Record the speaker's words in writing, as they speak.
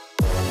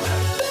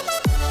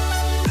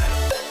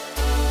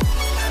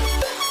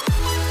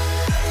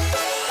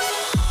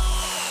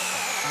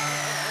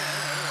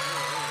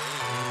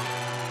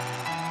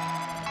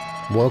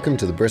Welcome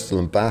to the Bristol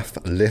and Bath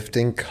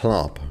Lifting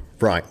Club.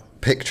 Right,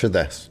 picture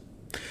this.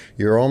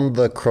 You're on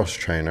the cross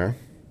trainer.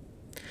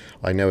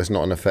 I know it's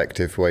not an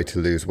effective way to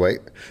lose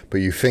weight, but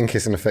you think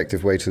it's an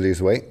effective way to lose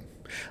weight.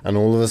 And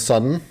all of a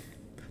sudden,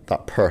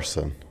 that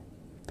person,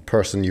 the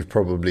person you've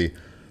probably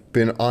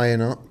been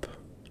eyeing up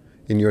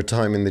in your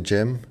time in the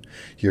gym,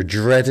 you're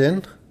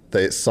dreading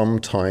that it's some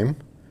time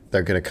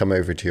they're going to come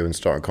over to you and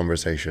start a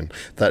conversation.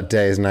 That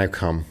day has now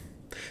come.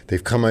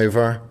 They've come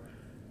over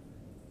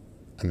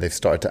and they've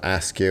started to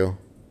ask you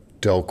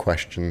dull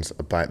questions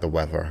about the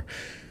weather.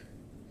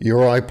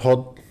 Your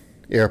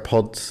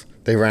AirPods,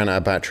 they ran out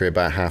of battery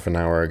about half an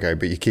hour ago,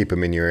 but you keep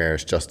them in your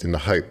ears just in the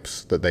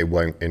hopes that they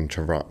won't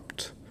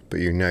interrupt. But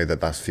you know that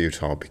that's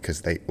futile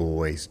because they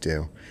always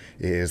do.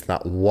 It is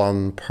that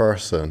one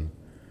person,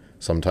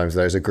 sometimes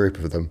there's a group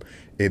of them,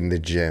 in the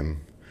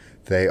gym.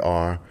 They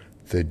are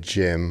the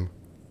gym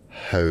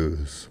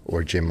hoes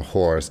or gym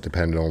whores,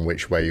 depending on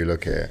which way you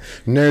look at it.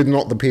 No,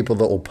 not the people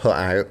that will put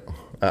out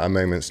at a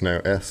moment's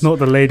notice. Not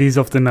the ladies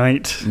of the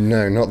night.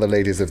 No, not the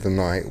ladies of the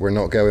night. We're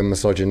not going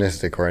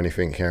misogynistic or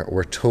anything here.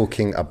 We're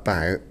talking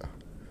about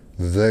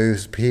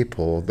those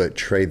people that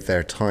trade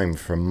their time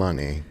for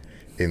money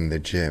in the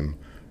gym.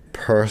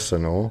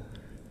 Personal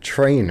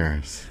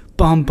trainers.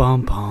 Bum,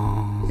 bum,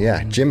 bum.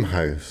 Yeah, gym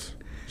hoes.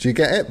 Do you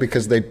get it?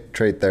 Because they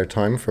trade their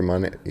time for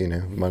money,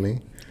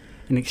 money.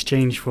 In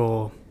exchange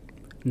for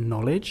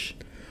knowledge?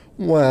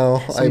 Well,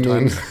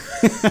 Sometimes.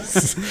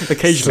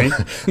 Occasionally.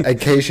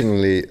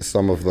 Occasionally,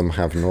 some of them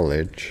have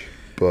knowledge,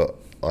 but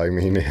I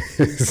mean,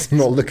 it's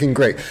not looking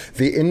great.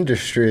 The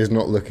industry is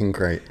not looking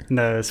great.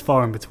 No, it's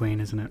far in between,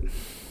 isn't it?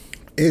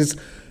 Is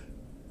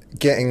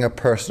getting a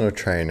personal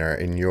trainer,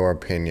 in your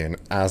opinion,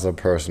 as a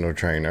personal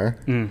trainer,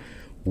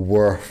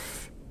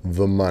 worth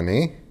the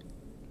money?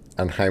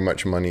 And how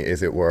much money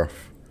is it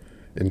worth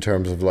in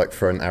terms of like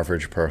for an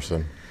average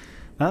person?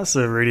 That's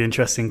a really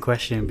interesting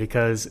question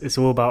because it's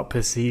all about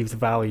perceived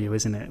value,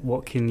 isn't it?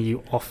 What can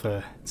you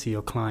offer to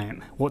your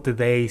client? What do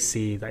they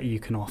see that you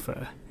can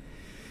offer?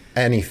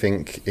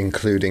 Anything,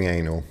 including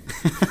anal.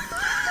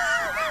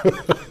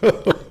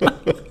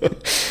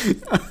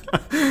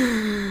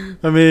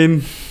 I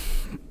mean,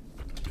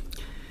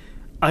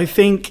 I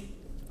think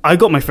I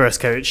got my first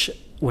coach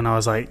when I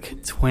was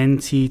like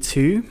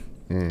 22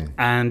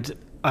 and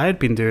I had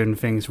been doing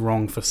things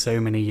wrong for so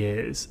many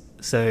years.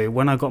 So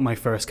when I got my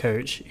first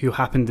coach, who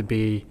happened to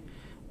be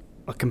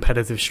a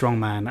competitive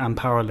strongman and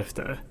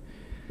powerlifter,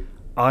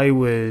 I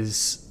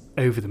was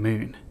over the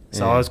moon.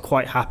 So I was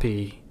quite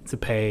happy to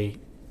pay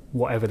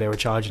whatever they were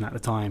charging at the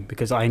time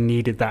because I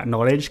needed that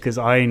knowledge because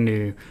I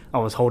knew I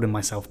was holding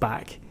myself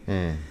back.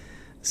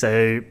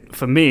 So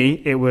for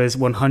me, it was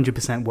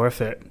 100% worth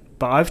it.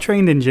 But I've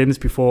trained in gyms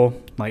before,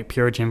 like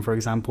Pure Gym, for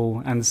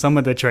example, and some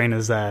of the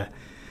trainers there,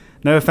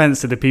 no offense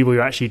to the people who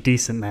are actually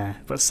decent there,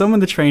 but some of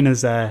the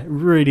trainers there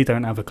really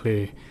don't have a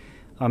clue.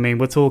 I mean,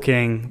 we're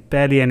talking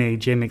barely any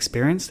gym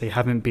experience. They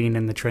haven't been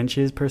in the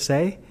trenches per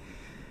se.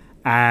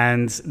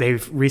 And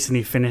they've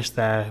recently finished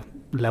their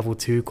level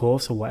 2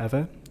 course or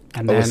whatever.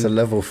 And then it's a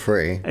level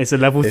 3. It's a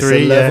level 3. It's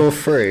a level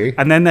 3.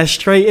 And then they're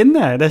straight in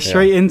there. They're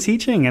straight in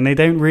teaching and they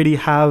don't really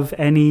have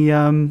any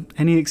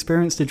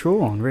experience to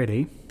draw on,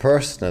 really.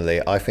 Personally,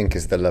 I think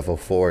it's the level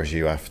 4s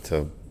you have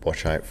to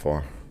watch out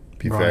for.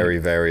 Be very,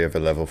 very of a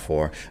level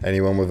 4.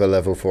 Anyone with a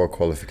level 4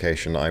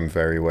 qualification, I'm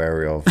very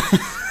wary of.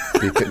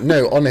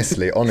 No,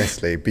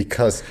 honestly,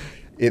 because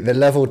the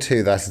level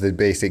 2, that's the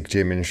basic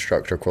gym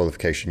instructor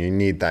qualification. You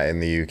need that in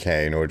the UK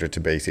in order to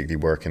basically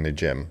work in the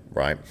gym,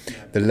 right?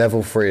 The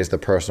level 3 is the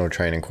personal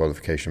training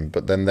qualification,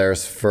 but then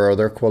there's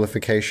further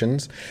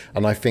qualifications.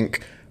 And I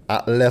think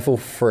at level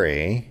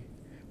 3,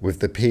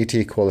 with the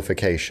PT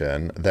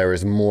qualification, there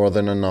is more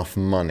than enough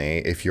money,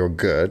 if you're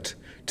good,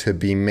 to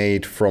be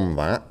made from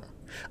that.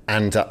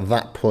 And at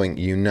that point,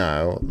 you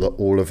know that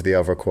all of the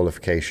other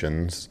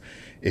qualifications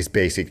is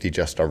basically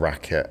just a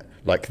racket.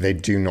 Like they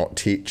do not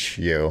teach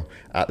you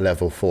at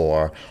level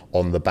 4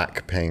 on the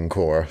back pain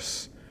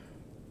course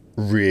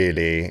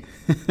really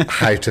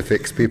how to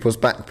fix people's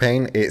back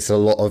pain. It's a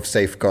lot of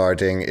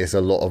safeguarding. It's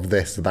a lot of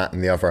this, that,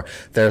 and the other.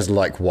 There's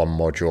like one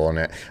module on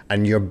it,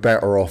 and you're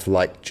better off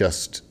like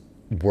just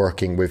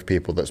working with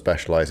people that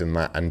specialize in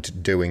that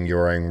and doing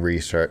your own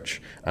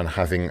research and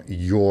having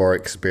your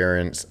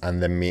experience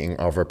and then meeting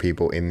other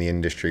people in the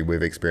industry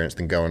with experience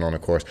than going on a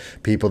course.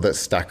 People that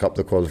stack up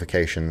the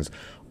qualifications,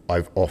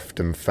 I've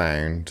often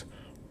found,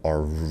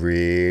 are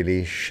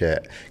really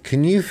shit.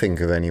 Can you think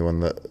of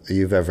anyone that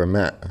you've ever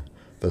met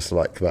that's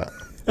like that?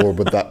 Or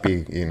would that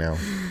be,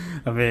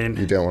 I mean,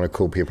 you don't want to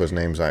call people's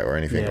names out or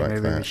anything like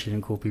maybe that? we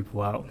shouldn't call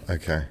people out.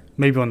 Okay.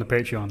 Maybe on the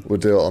Patreon. We'll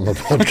do it on the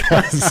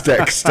podcast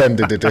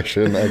extended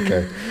edition.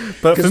 Okay.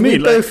 But for me,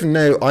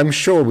 I'm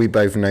sure we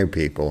both know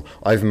people.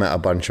 I've met a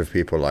bunch of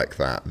people like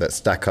that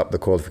stack up the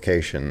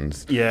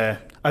qualifications. Yeah,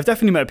 I've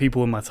definitely met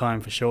people in my time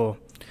for sure.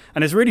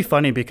 And it's really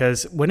funny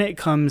because when it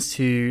comes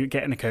to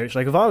getting a coach,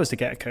 like if I was to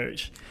get a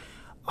coach,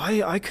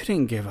 I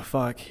couldn't give a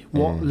fuck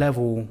what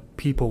level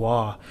people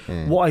are.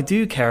 What I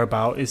do care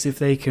about is if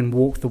they can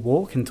walk the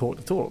walk and talk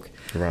the talk.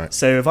 Right.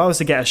 So if I was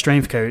to get a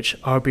strength coach,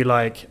 I would be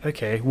like,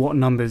 okay, what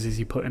numbers is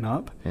he putting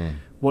up?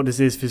 What does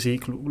his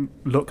physique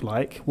look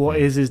like? What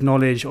is his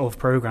knowledge of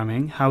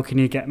programming? How can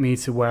you get me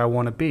to where I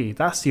want to be?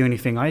 That's the only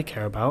thing I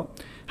care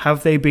about.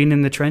 Have they been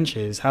in the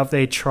trenches? Have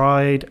they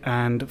tried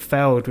and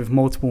failed with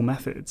multiple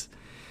methods?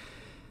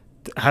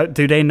 How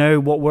do they know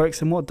what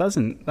works and what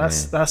doesn't?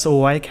 That's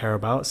all I care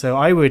about. So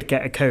I would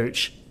get a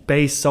coach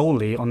based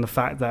solely on the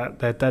fact that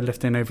they're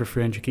deadlifting over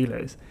 300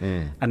 kilos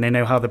and they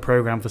know how to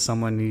program for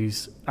someone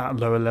who's at a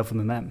lower level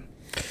than them.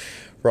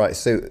 Right.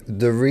 So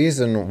the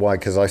reason why,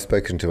 because I've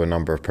spoken to a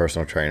number of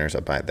personal trainers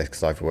about this,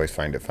 because I've always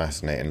found it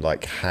fascinating,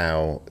 like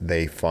how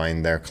they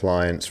find their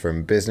clients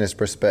from business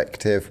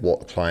perspective,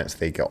 what clients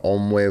they get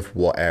on with,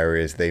 what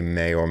areas they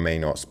may or may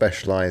not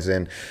specialize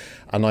in.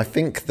 And I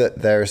think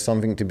that there is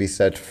something to be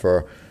said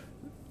for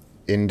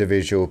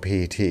individual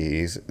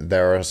PTs.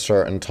 There are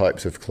certain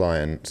types of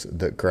clients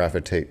that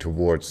gravitate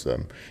towards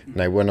them.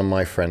 Now, one of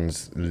my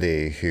friends,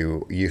 Lee,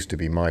 who used to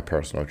be my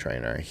personal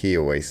trainer, he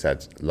always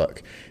said,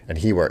 look, and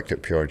he worked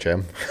at Pure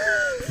Gym,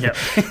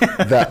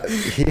 that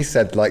he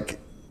said, like,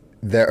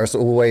 there's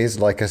always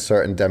like a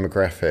certain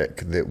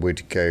demographic that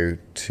would go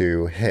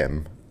to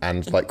him,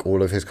 and like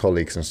all of his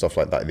colleagues and stuff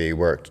like that he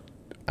worked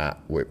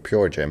with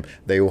Pure Gym,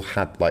 they all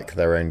had like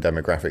their own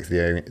demographics,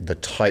 the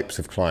types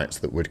of clients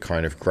that would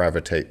kind of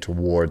gravitate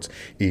towards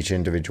each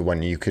individual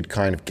one. You could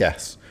kind of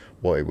guess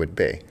what it would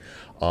be.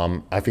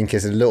 I think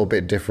it's a little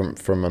bit different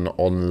from an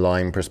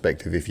online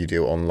perspective if you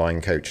do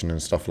online coaching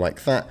and stuff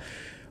like that.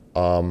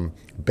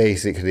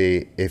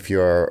 Basically, if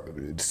you're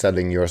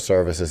selling your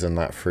services and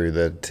that through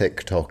the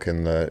TikTok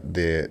and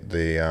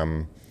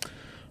the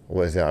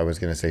what is it? I was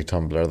going to say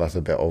Tumblr. That's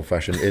a bit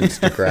old-fashioned.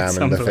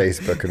 Instagram and the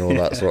Facebook and all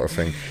that sort of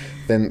thing.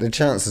 Then the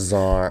chances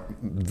are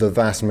the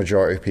vast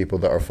majority of people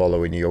that are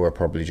following you are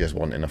probably just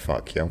wanting to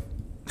fuck you.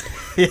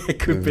 Yeah, it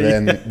could be.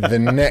 Then the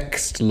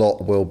next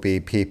lot will be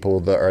people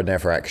that are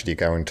never actually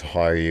going to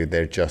hire you.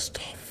 They're just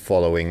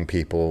following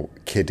people,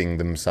 kidding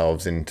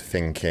themselves into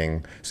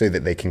thinking, so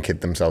that they can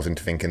kid themselves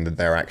into thinking that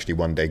they're actually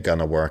one day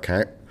gonna work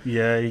out.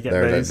 Yeah, you get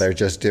those. They're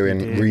just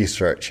doing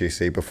research, you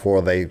see,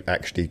 before they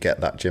actually get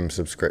that gym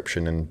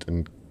subscription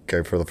and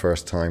go for the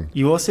first time.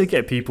 You also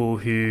get people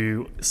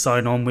who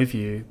sign on with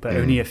you, but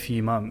only a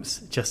few months,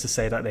 just to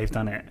say that they've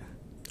done it.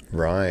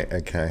 Right,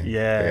 okay.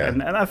 Yeah.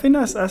 And I think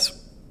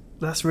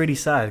that's really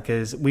sad,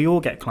 because we all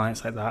get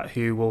clients like that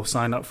who will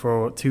sign up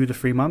for 2 to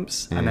 3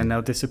 months and then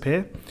they'll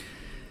disappear.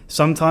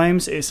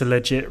 Sometimes it's a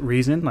legit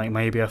reason, like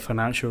maybe a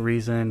financial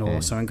reason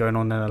or something going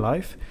on in their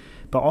life.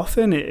 But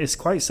often it's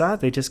quite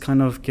sad. They just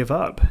kind of give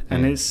up.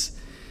 And it's,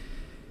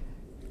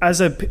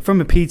 from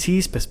a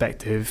PT's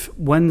perspective,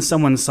 when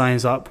someone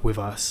signs up with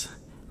us,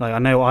 like I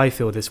know I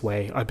feel this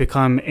way, I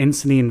become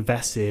instantly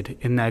invested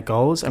in their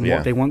goals and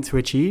what they want to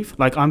achieve.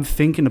 Like I'm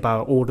thinking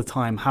about all the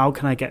time, how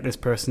can I get this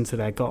person to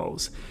their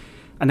goals?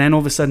 And then all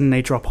of a sudden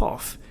they drop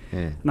off.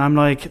 And I'm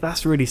like,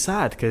 that's really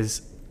sad,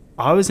 because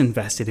I was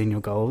invested in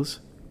your goals.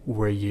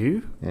 Were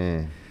you?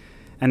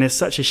 And it's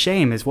such a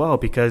shame as well,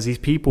 because these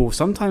people,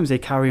 sometimes they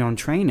carry on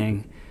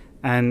training,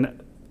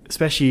 and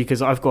especially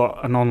because I've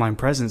got an online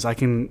presence, I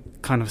can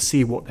kind of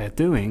see what they're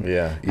doing.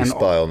 Yeah, you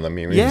spy on them,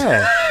 you mean?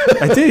 Yeah,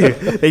 I do.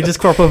 They just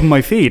crop up on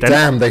my feed.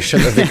 Damn, they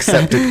shouldn't have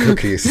accepted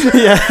cookies.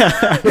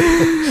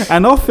 Yeah.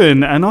 and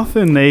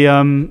often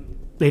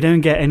they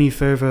don't get any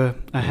further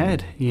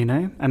ahead, you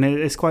know? And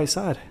it's quite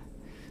sad.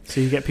 So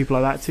you get people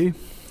like that too?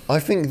 I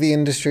think the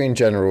industry in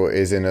general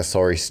is in a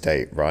sorry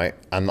state, right?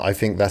 And I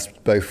think that's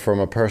both from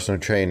a personal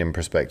training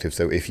perspective.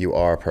 So if you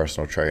are a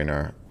personal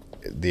trainer,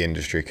 the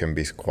industry can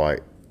be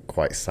quite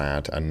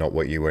sad and not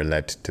what you were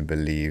led to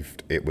believe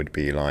it would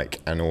be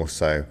like. And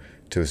also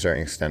to a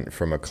certain extent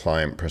from a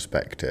client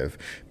perspective,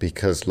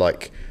 because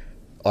like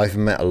I've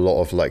met a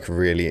lot of like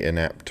really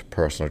inept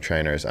personal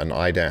trainers, and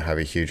I don't have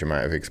a huge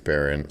amount of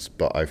experience,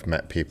 but I've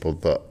met people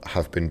that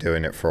have been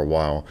doing it for a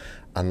while,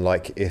 and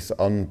like it's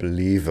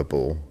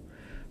unbelievable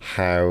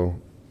how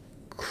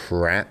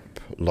crap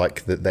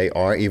like that they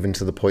are, even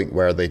to the point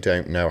where they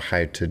don't know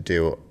how to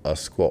do a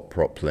squat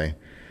properly.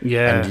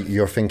 Yeah. And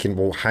you're thinking,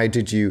 well, how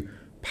did you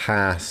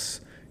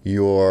pass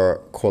your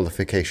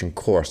qualification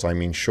course? I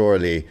mean,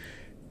 surely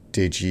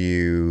did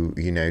you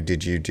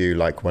do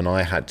like when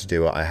I had to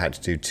do it, I had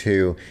to do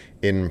 2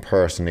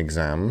 in-person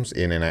exams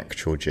in an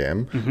actual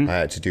gym. I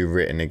had to do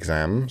written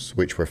exams,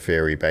 which were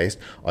theory based.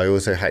 I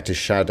also had to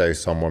shadow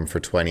someone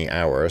for 20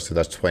 hours. So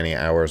that's 20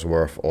 hours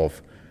worth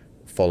of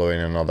following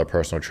another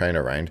personal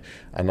trainer around.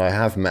 And I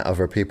have met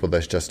other people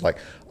that's just like,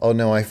 oh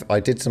no, I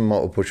did some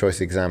multiple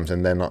choice exams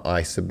and then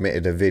I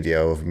submitted a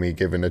video of me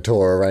giving a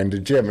tour around the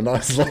gym, and I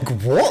was like,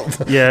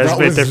 what? Yeah, it's that a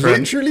bit was different.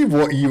 Literally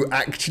what you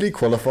actually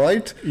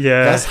qualified?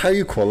 Yeah. That's how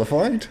you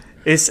qualified?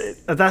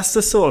 That's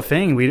the sort of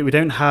thing. We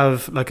don't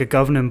have like a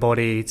governing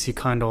body to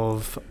kind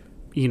of,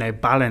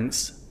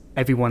 balance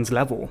everyone's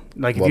level.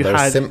 Like if Well, you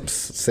there's had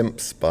simp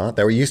spa.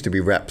 There used to be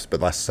reps, but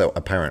that's so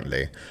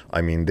apparently.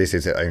 I mean, this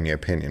is only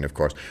opinion, of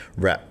course.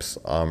 Reps,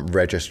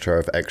 register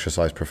of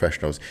exercise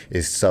professionals,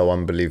 is so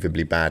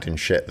unbelievably bad and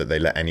shit that they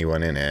let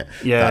anyone in it.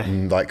 Yeah. That,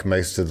 like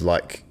most of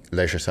like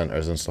leisure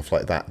centers and stuff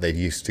like that, they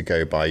used to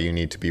go by you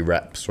need to be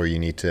reps, or you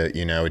need to,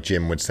 you know, a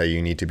gym would say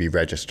you need to be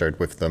registered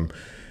with them,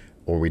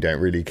 or we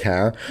don't really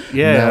care.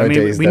 Yeah,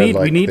 Nowadays, I mean,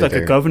 we need they like a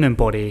don't. governing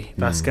body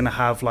that's going to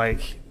have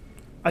like,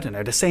 I don't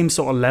know, the same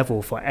sort of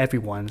level for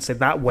everyone. So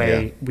that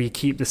way we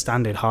keep the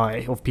standard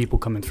high of people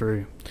coming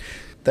through.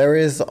 There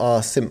is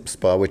a Simp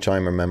Spa, which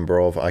I'm a member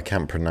of. I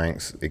can't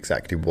pronounce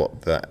exactly what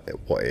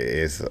it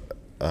is,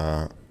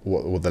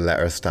 what the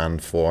letters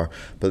stand for.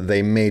 But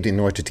they made, in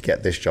order to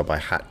get this job, I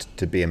had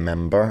to be a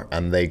member,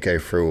 and they go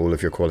through all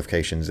of your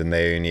qualifications, and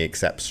they only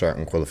accept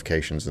certain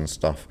qualifications and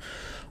stuff.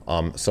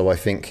 So I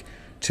think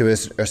to a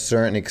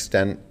certain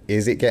extent,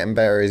 is it getting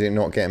better? Is it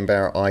not getting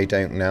better? I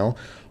don't know.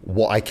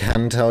 What I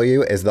can tell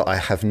you is that I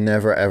have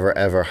never, ever,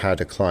 ever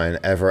had a client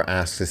ever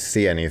ask to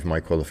see any of my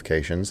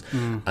qualifications.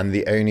 And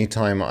the only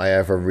time I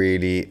ever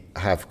really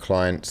have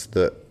clients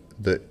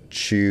that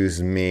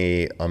choose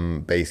me,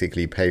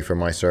 basically pay for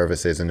my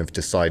services and have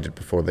decided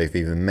before they've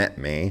even met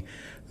me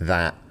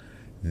that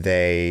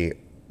they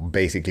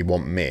basically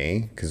want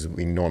me, because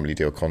we normally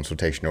do a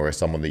consultation or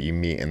someone that you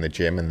meet in the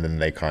gym, and then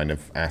they kind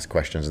of ask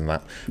questions and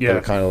that. Yeah.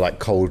 But kind of like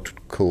cold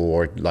call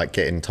or like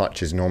get in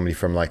touch is normally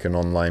from like an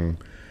online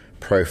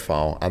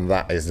profile, and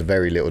that is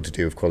very little to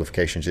do with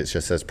qualifications. It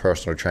just says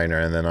personal trainer,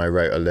 and then I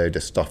wrote a load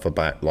of stuff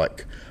about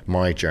like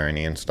my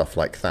journey and stuff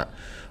like that.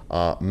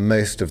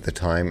 Most of the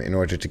time, in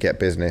order to get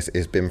business,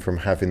 has been from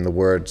having the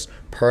words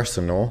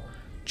personal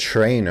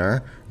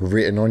trainer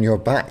written on your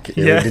back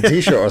in a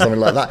t-shirt or something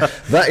like that.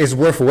 That is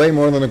worth way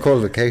more than a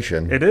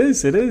qualification. It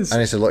is.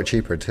 And it's a lot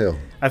cheaper too.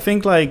 I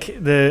think like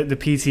the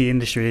PT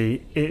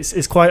industry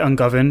is quite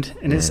ungoverned,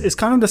 and it's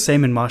kind of the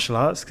same in martial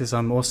arts, because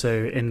I'm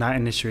also in that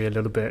industry a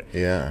little bit.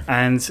 Yeah.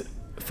 And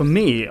for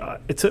me,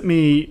 it took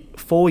me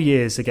 4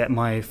 years to get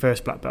my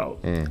first black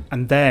belt,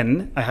 and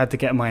then I had to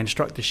get my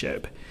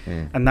instructorship,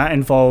 and that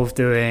involved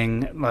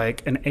doing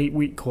like an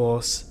 8-week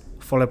course,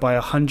 followed by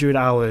 100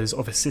 hours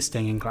of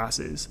assisting in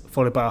classes,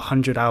 followed by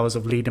 100 hours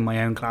of leading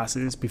my own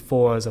classes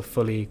before I was a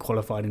fully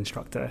qualified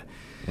instructor.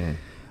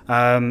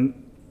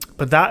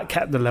 But that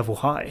kept the level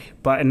high.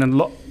 But in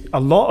a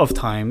lot of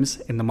times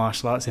in the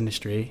martial arts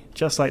industry,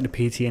 just like the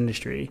PT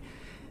industry,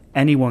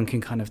 anyone can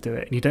kind of do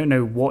it. You don't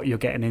know what you're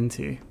getting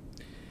into.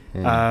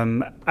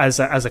 As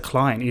a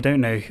client, you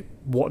don't know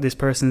what this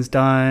person's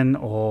done,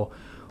 or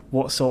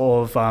what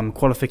sort of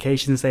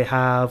qualifications they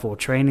have, or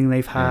training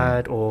they've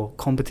had, or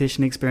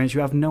competition experience.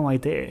 You have no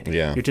idea.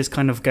 Yeah. You're just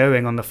kind of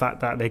going on the fact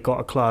that they got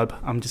a club,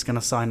 I'm just going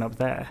to sign up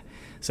there.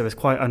 So it's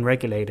quite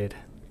unregulated,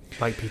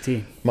 like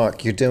PT.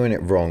 Mark, you're doing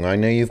it wrong. I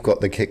know you've got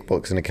the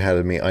kickboxing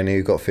academy. I know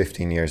you've got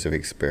 15 years of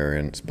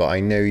experience, but I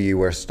know you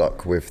were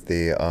stuck with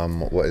the,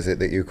 what is it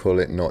that you call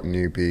it? Not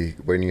newbie,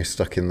 when you're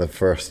stuck in the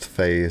first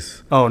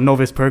phase. Oh,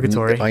 novice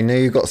purgatory. I know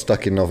you got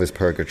stuck in novice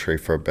purgatory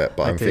for a bit,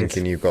 but I'm did.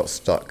 thinking you got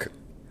stuck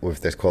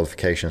with this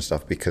qualification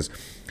stuff, because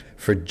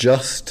for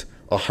just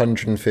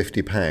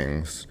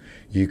 £150,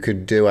 you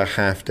could do a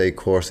half-day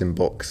course in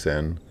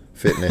boxing,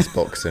 fitness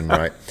boxing,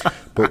 right?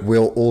 But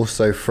we'll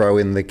also throw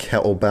in the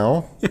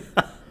kettlebell,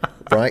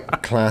 right,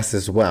 class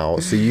as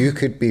well. So you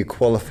could be a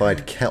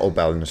qualified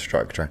kettlebell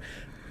instructor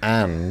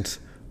and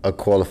a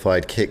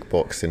qualified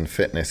kickboxing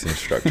fitness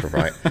instructor,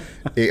 right?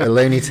 It'll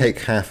only take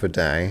half a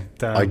day.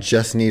 Damn. I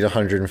just need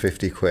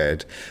 150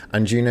 quid.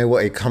 And you know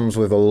what? It comes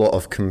with a lot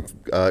of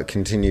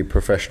continued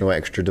professional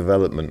extra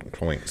development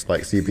points,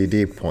 like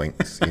CBD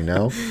points, you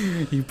know?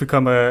 You've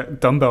become a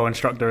dumbbell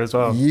instructor as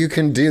well. You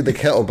can do the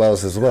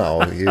kettlebells as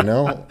well, you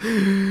know?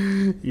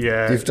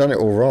 Yeah. You've done it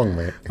all wrong,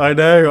 mate. I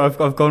know,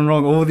 I've gone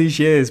wrong all these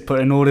years,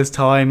 putting all this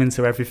time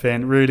into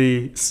everything,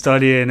 really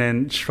studying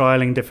and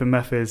trialing different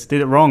methods.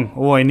 Did it wrong.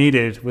 All I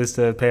needed was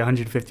to pay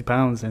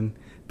 £150 and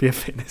be a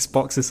fitness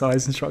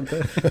boxercise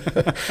instructor.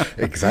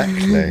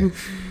 Exactly.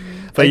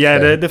 But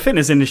yeah, the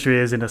fitness industry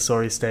is in a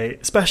sorry state,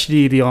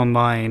 especially the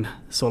online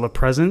sort of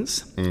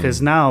presence,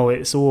 because now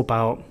it's all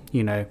about,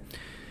 you know,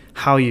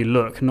 how you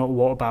look, not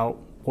about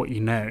what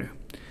you know.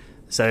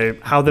 So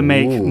how they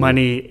make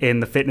money in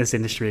the fitness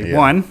industry. Yeah.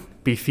 1,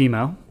 be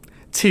female.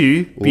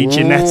 2, be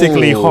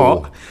genetically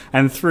hot.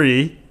 And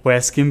 3,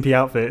 wear skimpy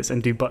outfits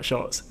and do butt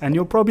shots. And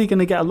you're probably going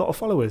to get a lot of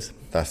followers.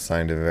 That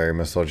sounded very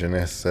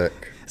misogynistic.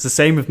 It's the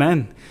same with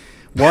men.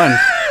 1,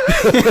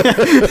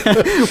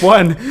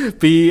 1,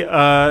 be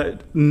a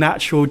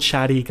natural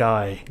chatty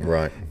guy.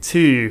 Right.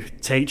 2,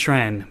 take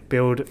trend,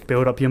 build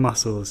up your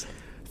muscles.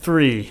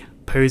 3,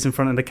 pose in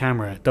front of the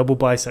camera, double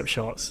bicep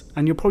shots,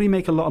 and you'll probably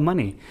make a lot of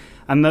money.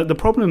 And the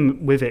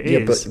problem with it is...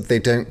 Yeah, but they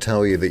don't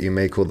tell you that you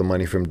make all the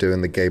money from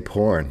doing the gay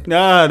porn.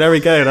 Ah, there we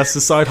go. That's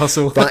the side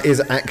hustle. That is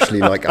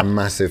actually like a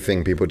massive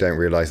thing. People don't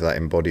realize that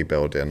in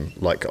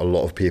bodybuilding. Like a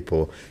lot of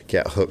people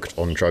get hooked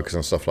on drugs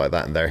and stuff like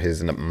that, and there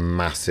is a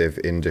massive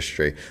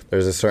industry.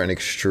 There's a certain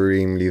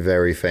extremely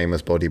very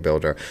famous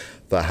bodybuilder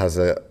that has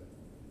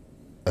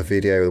a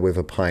video with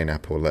a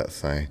pineapple, let's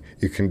say.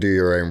 You can do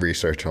your own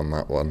research on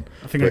that one.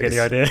 I think I get the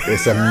idea.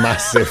 It's a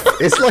massive,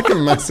 it's like a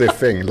massive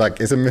thing. Like,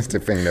 it's a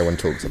massive thing no one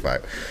talks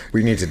about.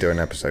 We need to do an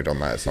episode on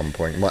that at some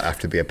point. It might have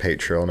to be a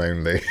Patreon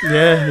only.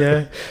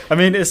 Yeah. I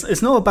mean,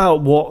 it's not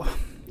about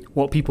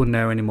what people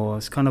know anymore.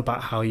 It's kind of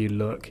about how you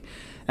look.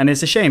 And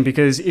it's a shame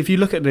because if you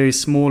look at those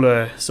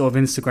smaller sort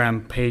of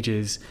Instagram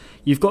pages,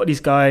 you've got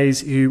these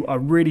guys who are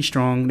really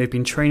strong. They've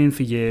been training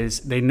for years.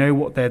 They know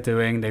what they're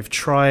doing. They've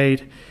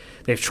trialed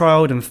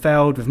and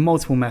failed with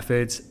multiple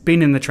methods,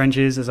 been in the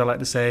trenches, as I like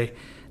to say.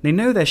 They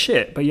know their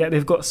shit, but yet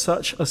they've got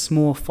such a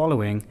small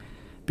following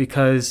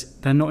because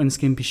they're not in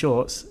skimpy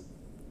shorts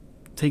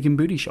taking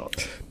booty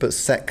shots. But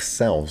sex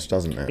sells,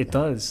 doesn't it? It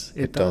does.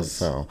 It does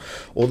sell.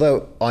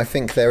 Although I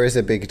think there is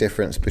a big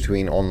difference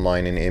between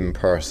online and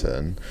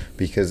in-person,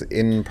 because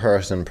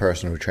in-person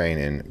personal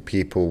training,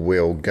 people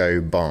will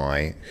go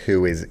by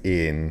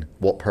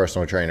what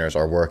personal trainers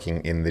are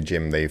working in the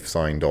gym they've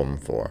signed on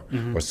for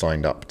or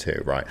signed up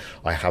to, right?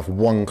 I have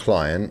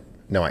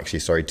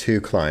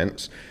two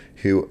clients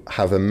who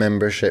have a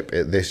membership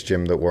at this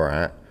gym that we're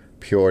at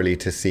purely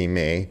to see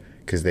me,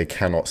 because they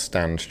cannot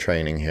stand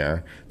training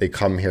here. They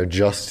come here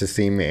just to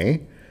see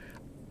me,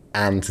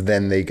 and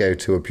then they go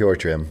to a Pure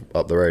Gym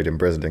up the road in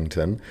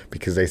Brislington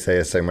because they say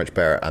it's so much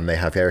better, and they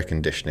have air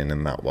conditioning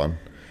in that one.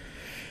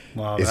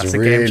 Wow, it's that's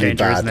really a game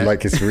changer, bad. isn't it?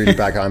 Like, it's really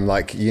bad. I'm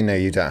like, you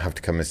don't have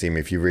to come and see me.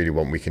 If you really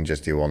want, we can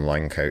just do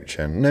online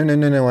coaching. No.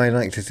 I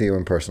like to see you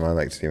in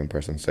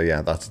person. So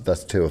yeah,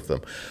 that's two of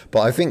them.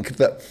 But I think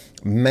that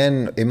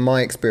men, in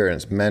my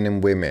experience, men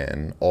and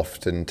women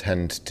often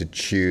tend to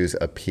choose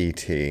a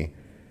PT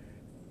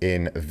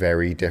in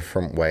very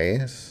different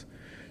ways.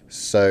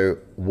 So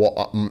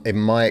in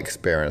my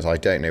experience, I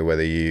don't know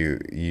whether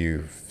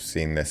you've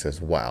seen this as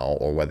well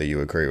or whether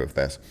you agree with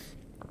this,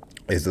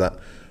 is that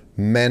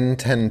men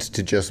tend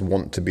to just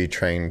want to be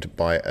trained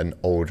by an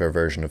older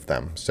version of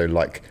them. So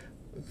like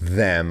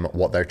them,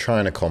 what they're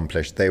trying to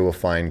accomplish, they will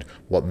find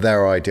what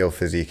their ideal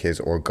physique is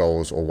or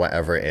goals or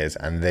whatever it is,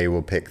 and they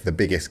will pick the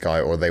biggest guy,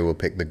 or they will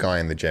pick the guy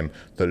in the gym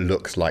that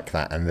looks like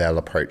that, and they'll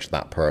approach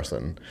that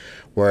person.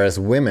 Whereas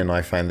women,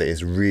 I find that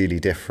is really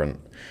different.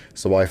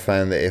 So I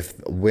found that if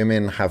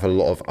women have a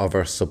lot of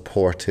other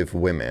supportive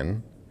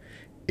women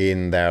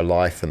in their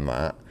life and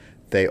that,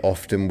 they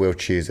often will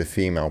choose a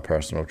female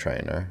personal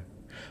trainer.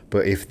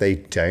 But if they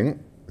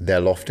don't,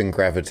 they'll often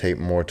gravitate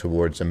more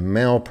towards a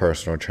male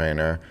personal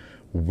trainer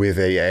with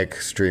a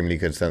extremely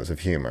good sense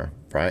of humor,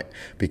 right?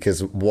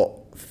 Because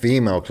what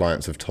female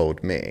clients have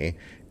told me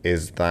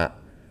is that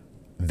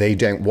they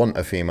don't want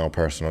a female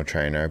personal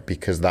trainer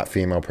because that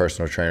female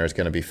personal trainer is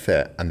going to be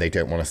fit and they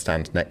don't want to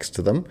stand next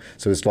to them.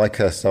 So it's like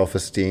a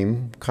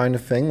self-esteem kind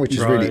of thing, which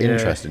is really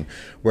interesting.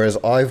 Whereas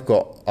I've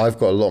got a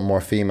lot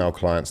more female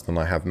clients than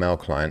I have male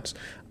clients.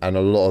 And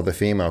a lot of the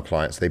female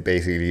clients, they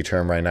basically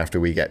turn around after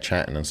we get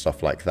chatting and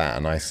stuff like that.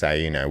 And I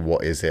say,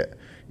 what is it?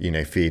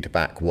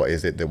 Feedback, what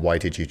is it why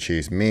did you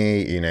choose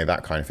me?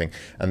 That kind of thing.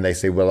 And they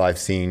say, well, I've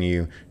seen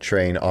you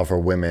train other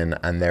women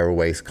and they're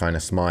always kind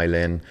of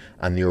smiling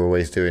and you're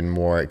always doing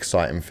more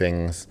exciting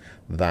things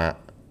that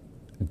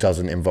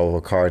doesn't involve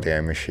a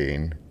cardio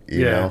machine.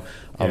 You know?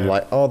 I'm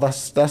like, oh,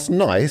 that's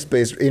nice, but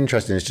it's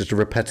interesting. It's just a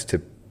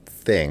repetitive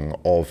thing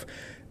of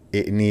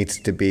it needs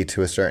to be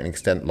to a certain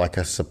extent like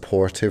a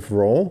supportive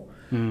role.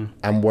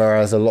 And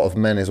whereas a lot of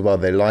men as well,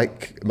 a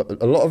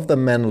lot of the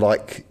men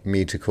like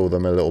me to call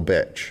them a little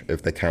bitch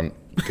if they can't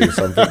do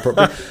something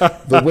properly.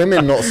 The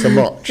women, not so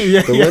much.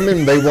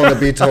 Women, they want to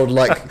be told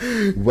like,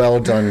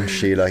 well done,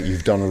 Sheila,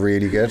 you've done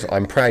really good.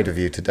 I'm proud of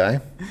you today.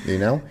 You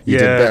did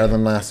better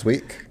than last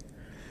week.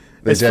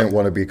 They don't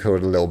want to be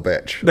called a little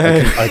bitch.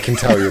 I can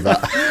tell you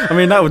that. I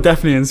mean, that would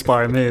definitely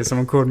inspire me. If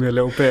someone called me a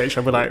little bitch,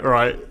 I'd be like,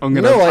 right, I'm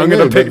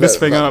gonna pick this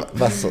thing up.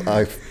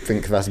 I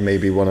think that's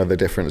maybe one of the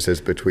differences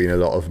between a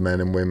lot of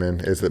men and women,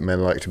 is that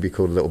men like to be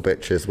called little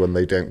bitches when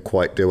they don't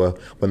quite do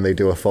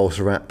a false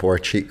rep or a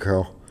cheat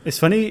curl. It's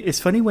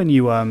funny when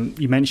you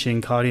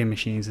mention cardio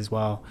machines as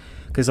well,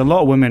 because a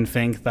lot of women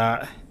think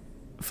that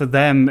for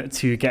them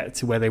to get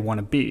to where they want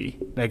to be,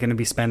 they're going to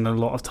be spending a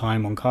lot of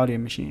time on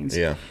cardio machines.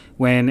 Yeah.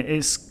 When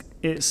it's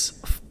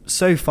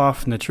so far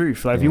from the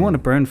truth. Like if you want to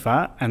burn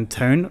fat and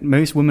tone,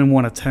 most women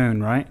want to tone,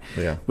 right?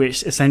 Yeah.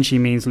 Which essentially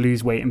means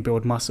lose weight and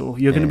build muscle.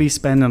 You're going to be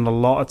spending a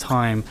lot of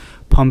time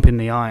pumping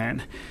the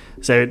iron.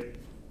 So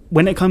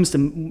when it comes to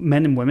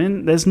men and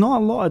women, there's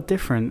not a lot of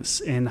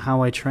difference in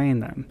how I train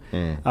them.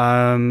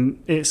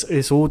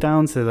 It's all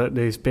down to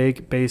those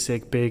big,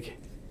 basic,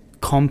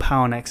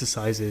 compound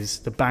exercises,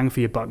 the bang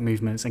for your buck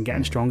movements, and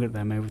getting stronger at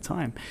them over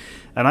time.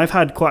 And I've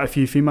had quite a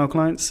few female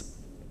clients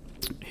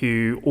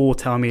who all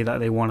tell me that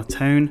they want to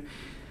tone,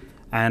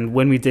 and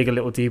when we dig a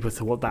little deeper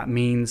to what that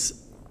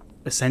means,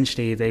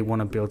 essentially they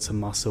want to build some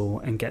muscle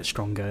and get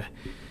stronger.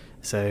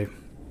 So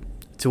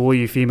to all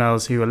you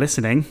females who are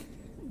listening,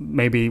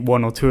 maybe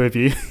one or two of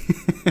you,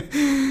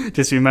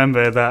 just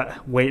remember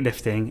that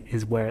weightlifting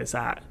is where it's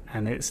at,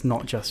 and it's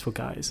not just for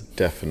guys.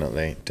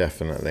 Definitely.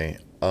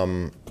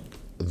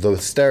 the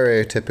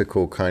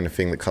stereotypical kind of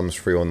thing that comes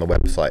through on the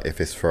website, if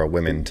it's for a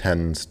women,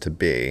 tends to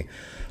be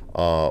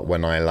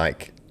when I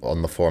like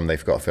on the form,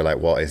 they've got to feel like,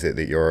 what is it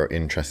that you're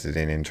interested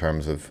in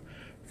terms of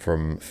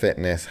from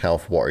fitness,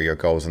 health, what are your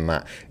goals, and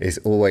that is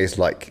always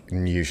like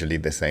usually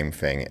the same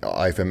thing.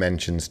 Either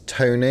mentions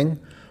toning,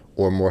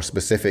 or more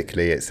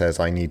specifically, it says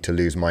I need to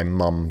lose my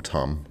mum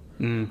tum,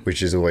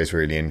 which is always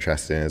really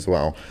interesting as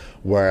well.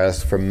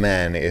 Whereas for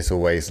men, it's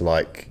always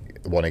like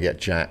want to get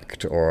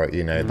jacked, or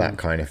that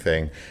kind of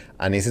thing,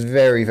 and it's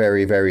very,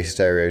 very, very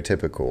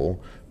stereotypical.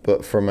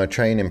 But from a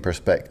training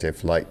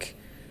perspective, like,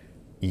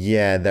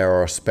 yeah, there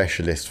are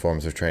specialist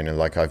forms of training.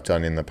 Like I've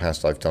done in the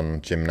past, I've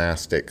done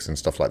gymnastics and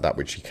stuff like that,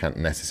 which you can't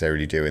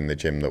necessarily do in the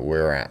gym that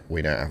we're at.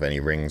 We don't have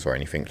any rings or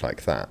anything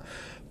like that.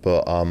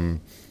 But,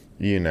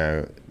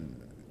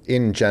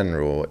 in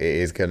general, it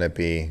is going to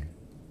be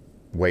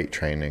weight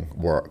training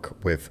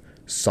work with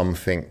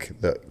something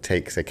that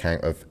takes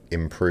account of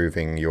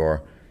improving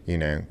your,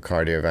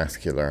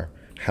 cardiovascular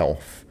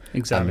health.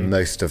 Exactly. And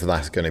most of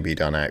that's going to be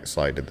done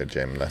outside of the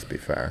gym, let's be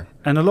fair.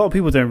 And a lot of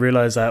people don't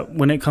realize that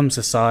when it comes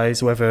to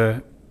size,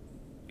 whether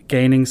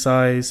gaining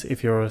size,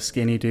 if you're a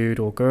skinny dude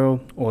or girl,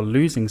 or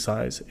losing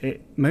size,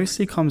 it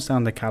mostly comes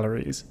down to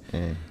calories.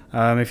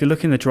 If you're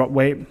looking to drop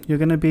weight, you're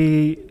going to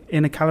be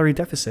in a calorie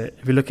deficit.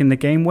 If you're looking to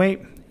gain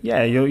weight,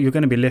 yeah, you're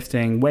going to be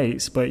lifting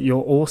weights, but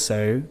you're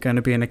also going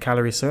to be in a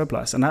calorie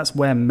surplus. And that's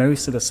where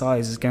most of the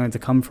size is going to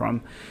come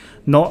from.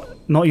 Not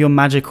your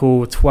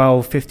magical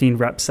 12, 15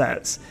 rep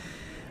sets.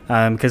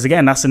 Because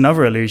again, that's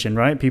another illusion,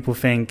 right? People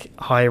think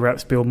higher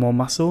reps build more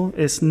muscle.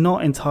 It's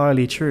not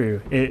entirely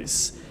true.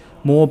 It's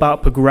more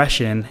about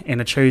progression in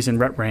a chosen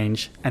rep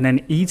range and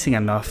then eating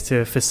enough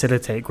to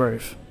facilitate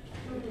growth.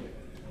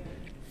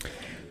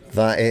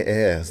 That it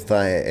is.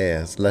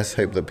 Let's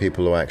hope that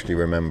people will actually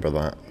remember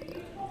that.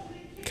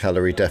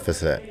 Calorie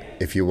deficit,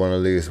 if you want to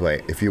lose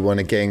weight. If you want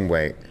to gain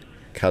weight,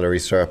 calorie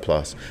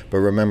surplus. But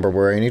remember,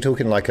 we're only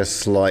talking like a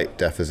slight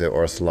deficit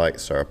or a slight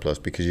surplus,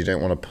 because you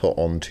don't want to put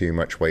on too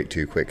much weight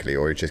too quickly,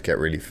 or you just get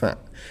really fat.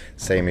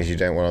 Same as you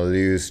don't want to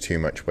lose too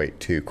much weight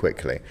too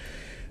quickly.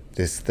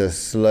 The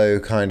slow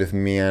kind of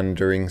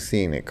meandering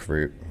scenic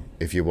route,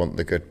 if you want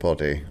the good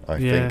body, I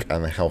think,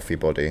 and the healthy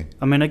body.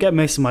 I mean, I get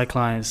most of my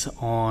clients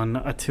on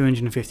a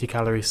 250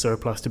 calorie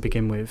surplus to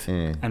begin with.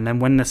 And then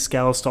when the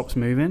scale stops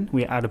moving,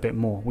 we add a bit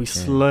more. We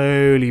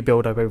slowly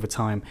build up over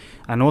time.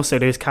 And also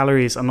those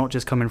calories are not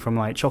just coming from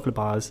like chocolate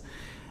bars.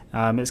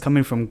 It's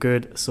coming from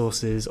good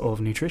sources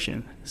of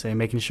nutrition. So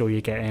making sure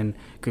you're getting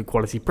good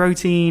quality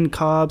protein,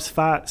 carbs,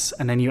 fats,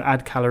 and then you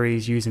add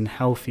calories using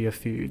healthier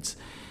foods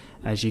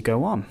as you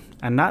go on.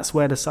 And that's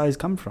where the size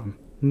comes from,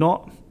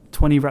 not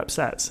 20 rep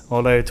sets,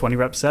 although 20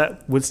 rep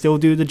set would still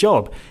do the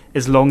job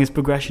as long as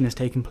progression is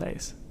taking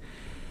place.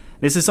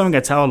 This is something I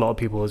tell a lot of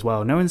people as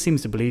well. No one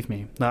seems to believe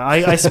me.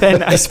 Like, I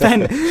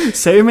spent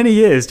so many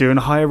years doing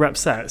higher rep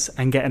sets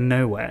and getting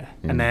nowhere.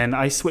 And then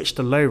I switched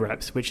to low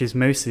reps, which is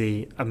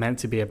mostly meant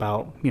to be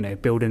about,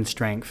 building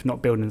strength,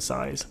 not building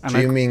size. And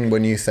Do you mean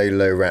when you say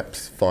low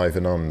reps, 5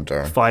 and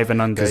under? 5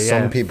 and under, Because yeah.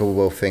 some people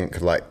will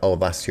think like, oh,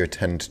 that's your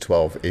 10 to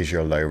 12 is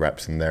your low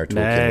reps, and they're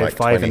talking like 5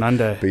 20. and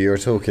under. But you're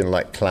talking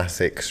like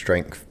classic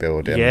strength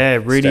building. Yeah,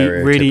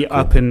 really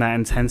up in that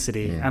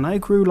intensity. And I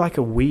grew like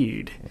a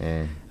weed.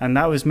 And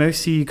that was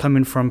mostly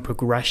coming from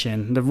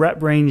progression. The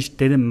rep range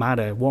didn't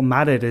matter. What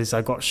mattered is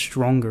I got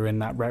stronger in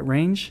that rep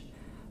range,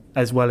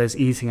 as well as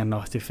eating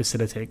enough to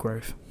facilitate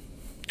growth.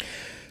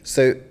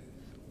 So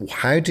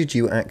how did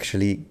you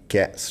actually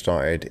get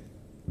started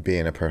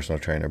being a personal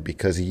trainer?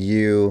 Because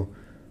you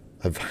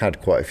have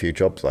had quite a few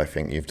jobs, I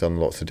think. You've done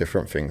lots of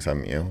different things,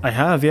 haven't you? I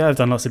have, yeah. I've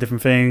done lots of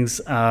different things.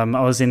 I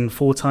was in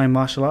full-time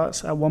martial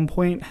arts at one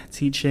point,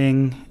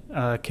 teaching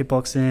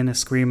kickboxing,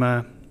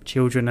 eskrima,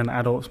 children and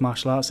adults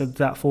martial arts. I did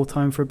that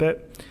full-time for a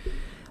bit.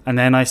 And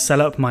then I set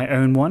up my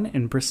own one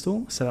in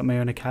Bristol, set up my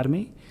own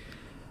academy.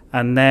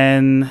 And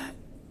then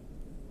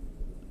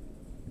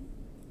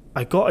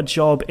I got a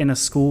job in a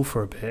school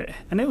for a bit,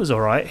 and it was all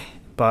right,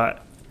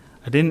 but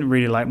I didn't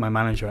really like my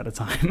manager at the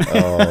time.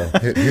 Oh,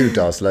 who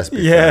does? Let's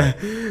be fair.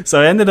 Yeah. So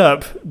I ended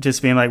up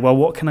just being like, well,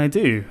 what can I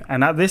do?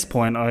 And at this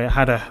point, I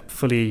had a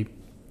fully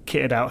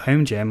kitted out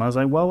home gym. I was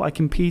like, well, I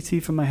can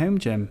PT from my home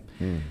gym.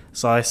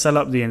 So I set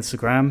up the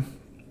Instagram,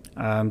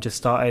 just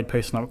started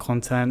posting up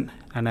content.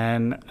 And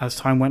then as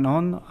time went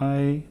on,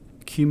 I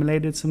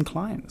accumulated some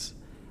clients.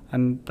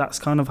 And that's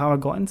kind of how I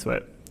got into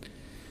it.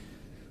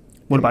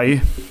 What about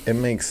you? It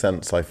makes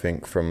sense, I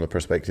think, from the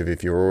perspective,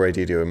 if you're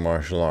already doing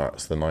martial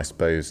arts, then I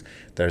suppose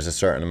there's a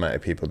certain amount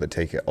of people that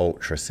take it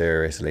ultra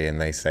seriously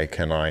and they say,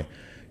 can I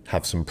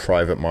have some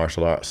private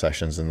martial arts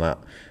sessions and that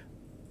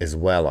as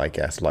well, I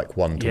guess, like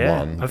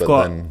one-to-one. I've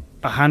got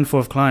a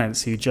handful of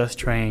clients who just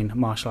train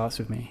martial arts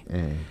with me.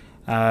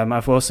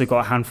 I've also got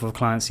a handful of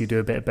clients who do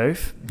a bit of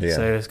both. Yeah.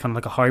 So it's kind of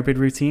like a hybrid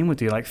routine. We'll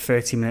do like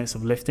 30 minutes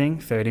of lifting,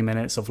 30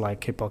 minutes of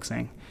like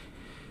kickboxing.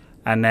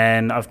 And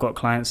then I've got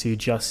clients who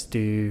just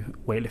do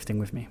weightlifting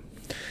with me.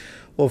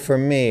 Well, for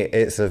me,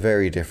 it's a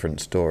very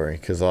different story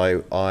because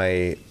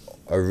I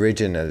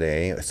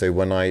originally, so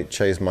when I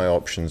chose my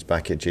options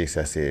back at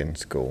GCSE in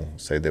school,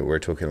 so that we're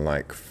talking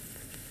like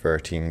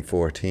 13,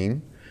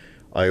 14,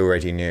 I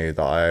already knew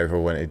that I either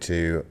wanted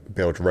to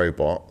build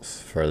robots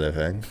for a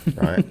living,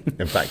 right?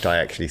 In fact, I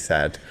actually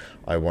said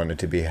I wanted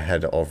to be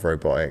head of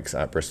robotics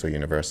at Bristol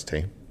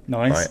University.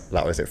 Nice. Right?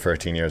 That was at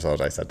 13 years old,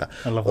 I said that.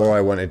 I love or that.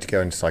 I wanted to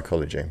go into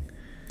psychology.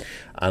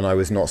 And I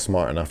was not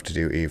smart enough to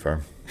do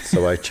either.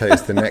 So I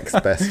chose the next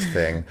best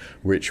thing,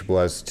 which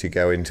was to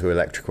go into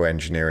electrical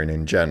engineering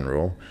in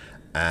general.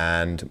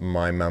 And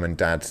my mum and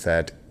dad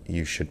said,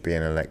 you should be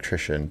an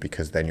electrician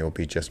because then you'll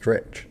be just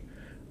rich.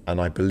 And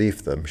I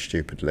believed them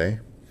stupidly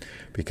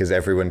because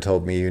everyone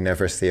told me you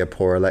never see a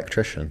poor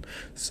electrician.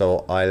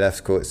 So I left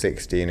school at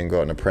 16 and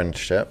got an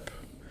apprenticeship.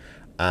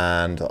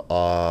 And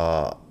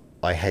I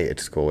hated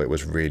school. It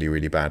was really,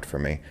 really bad for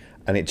me.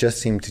 And it just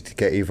seemed to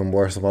get even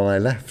worse when I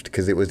left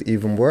because it was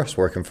even worse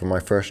working for my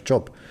first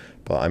job.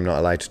 But I'm not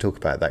allowed to talk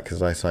about that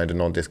because I signed a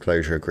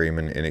non-disclosure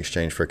agreement in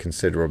exchange for a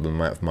considerable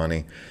amount of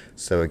money.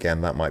 So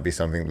again, that might be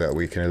something that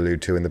we can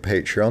allude to in the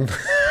Patreon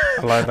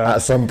I like that.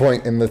 at some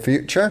point in the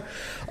future.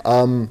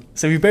 So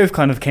we both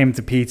kind of came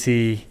to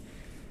PT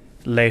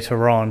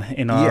later on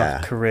in our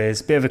Yeah.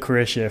 careers. Bit of a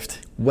career shift.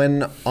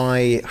 When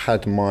I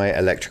had my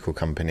electrical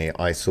company,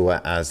 I saw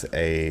it as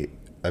a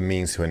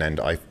means to an end.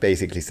 I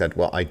basically said,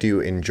 well, I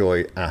do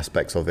enjoy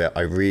aspects of it.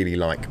 I really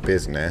like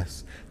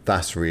business.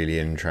 That's really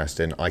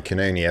interesting. I can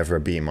only ever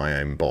be my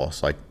own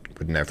boss. I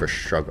would never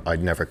struggle.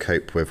 I'd never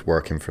cope with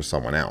working for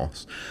someone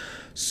else.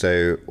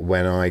 So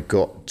when I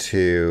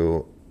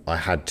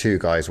had two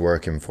guys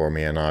working for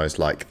me and I was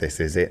like,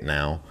 this is it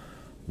now.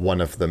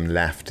 One of them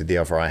left. The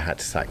other I had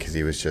to sack because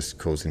he was just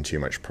causing too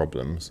much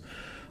problems.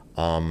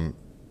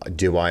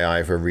 Do I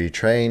either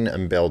retrain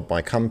and build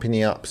my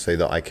company up so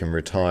that I can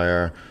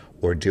retire,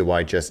 or do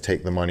I just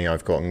take the money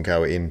I've got and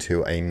go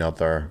into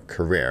another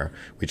career?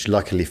 Which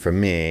luckily for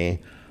me,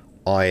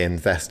 I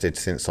invested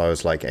since I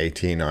was like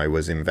 18. I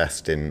was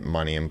investing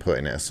money and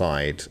putting it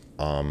aside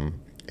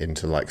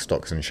into like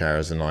stocks and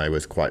shares, and I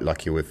was quite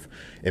lucky with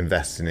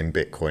investing in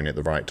Bitcoin at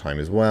the right time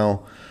as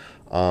well.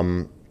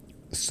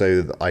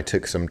 So I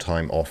took some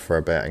time off for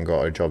a bit and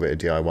got a job at a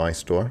DIY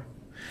store.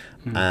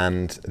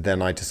 And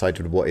then I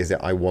decided, what is it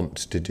I want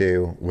to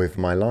do with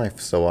my life?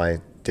 So I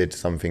did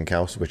something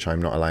else, which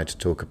I'm not allowed to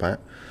talk about,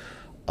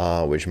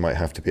 which might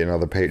have to be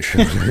another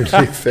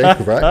Patreon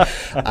thing, right?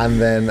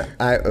 And then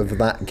out of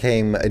that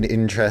came an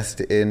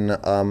interest in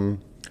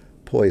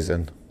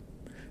poison.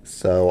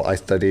 So I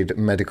studied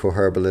medical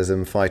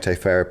herbalism,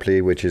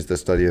 phytotherapy, which is the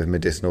study of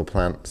medicinal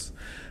plants.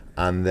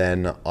 And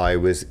then I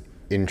was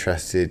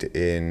interested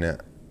in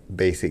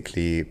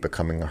basically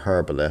becoming a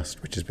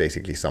herbalist, which is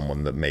basically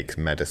someone that makes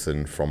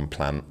medicine from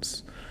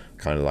plants,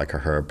 kind of like a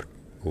herb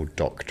or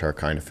doctor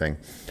kind of thing.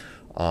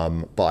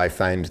 But I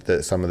found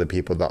that some of the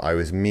people that I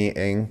was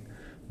meeting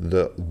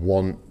that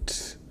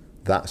want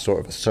that sort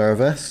of a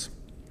service,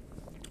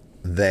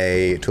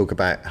 they talk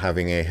about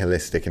having a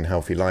holistic and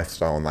healthy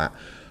lifestyle, and that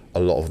a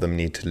lot of them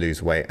need to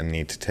lose weight and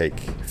need to take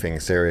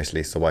things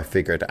seriously. So I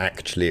figured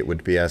actually it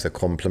would be as a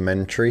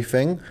complementary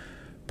thing.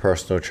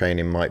 Personal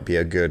training might be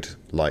a good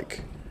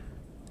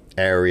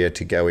area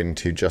to go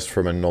into just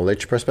from a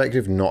knowledge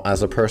perspective, not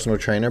as a personal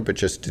trainer, but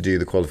just to do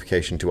the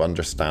qualification to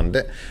understand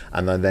it.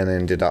 And I then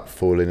ended up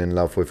falling in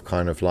love with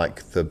kind of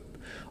like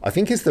I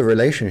think it's the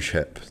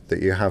relationship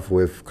that you have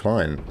with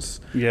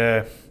clients.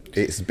 Yeah.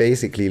 It's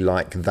basically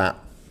like that.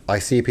 I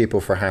see people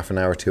for half an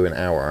hour to an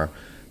hour.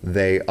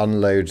 They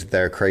unload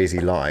their crazy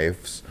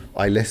lives.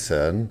 I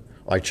listen.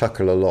 I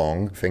chuckle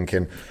along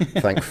thinking,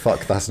 thank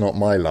fuck that's not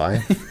my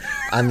life.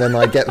 And then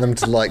I get them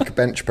to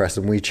bench press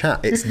and we chat.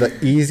 It's the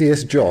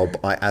easiest job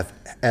I have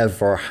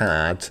ever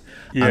had.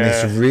 Yeah. And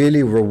it's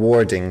really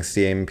rewarding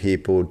seeing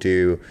people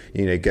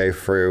go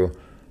through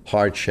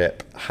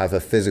hardship, have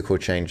a physical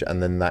change,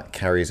 and then that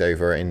carries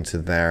over into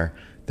their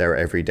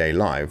everyday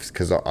lives.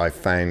 Because I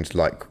found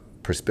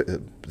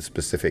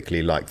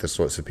specifically the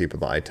sorts of people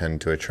that I tend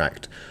to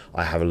attract.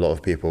 I have a lot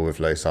of people with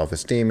low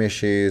self-esteem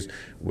issues,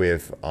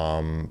 with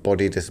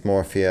body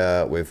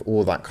dysmorphia, with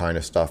all that kind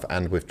of stuff,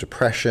 and with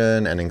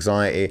depression and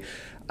anxiety.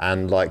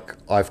 And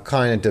I've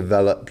kind of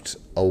developed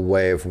a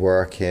way of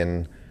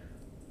working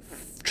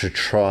to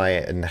try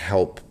and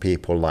help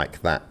people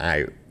like that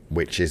out,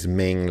 which is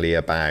mainly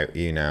about,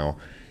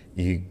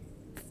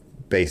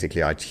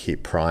 basically I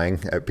keep prying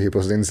at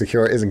people's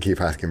insecurities and keep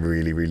asking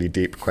really, really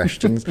deep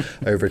questions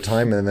over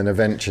time. And then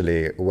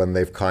eventually, when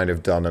they've kind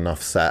of done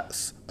enough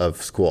sets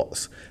of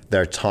squats,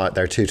 they're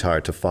too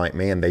tired to fight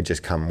me and they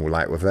just come all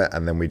out with it.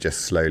 And then we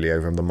just slowly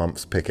over the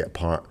months pick it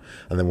apart.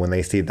 And then when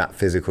they see that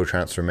physical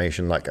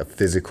transformation, like a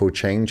physical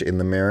change in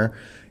the mirror,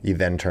 you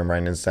then turn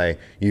around and say,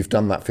 you've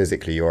done that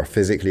physically. You're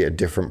physically a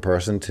different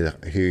person to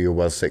who you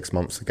was 6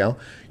 months ago.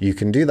 You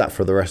can do that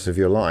for the rest of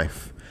your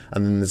life.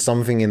 And then there's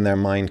something in their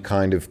mind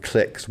kind of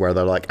clicks where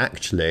they're like,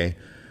 actually,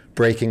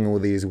 breaking all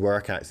these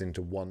workouts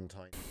into one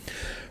time.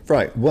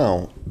 Right,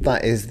 well,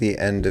 that is the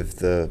end of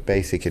the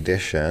basic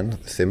edition,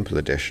 the simple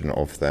edition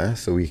of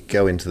this. So we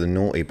go into the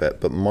naughty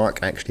bit, but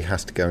Mark actually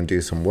has to go and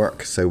do some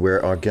work. So we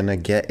are going to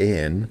get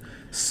in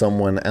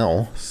someone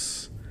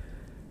else,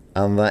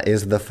 and that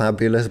is the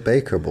fabulous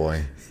Baker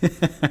Boy.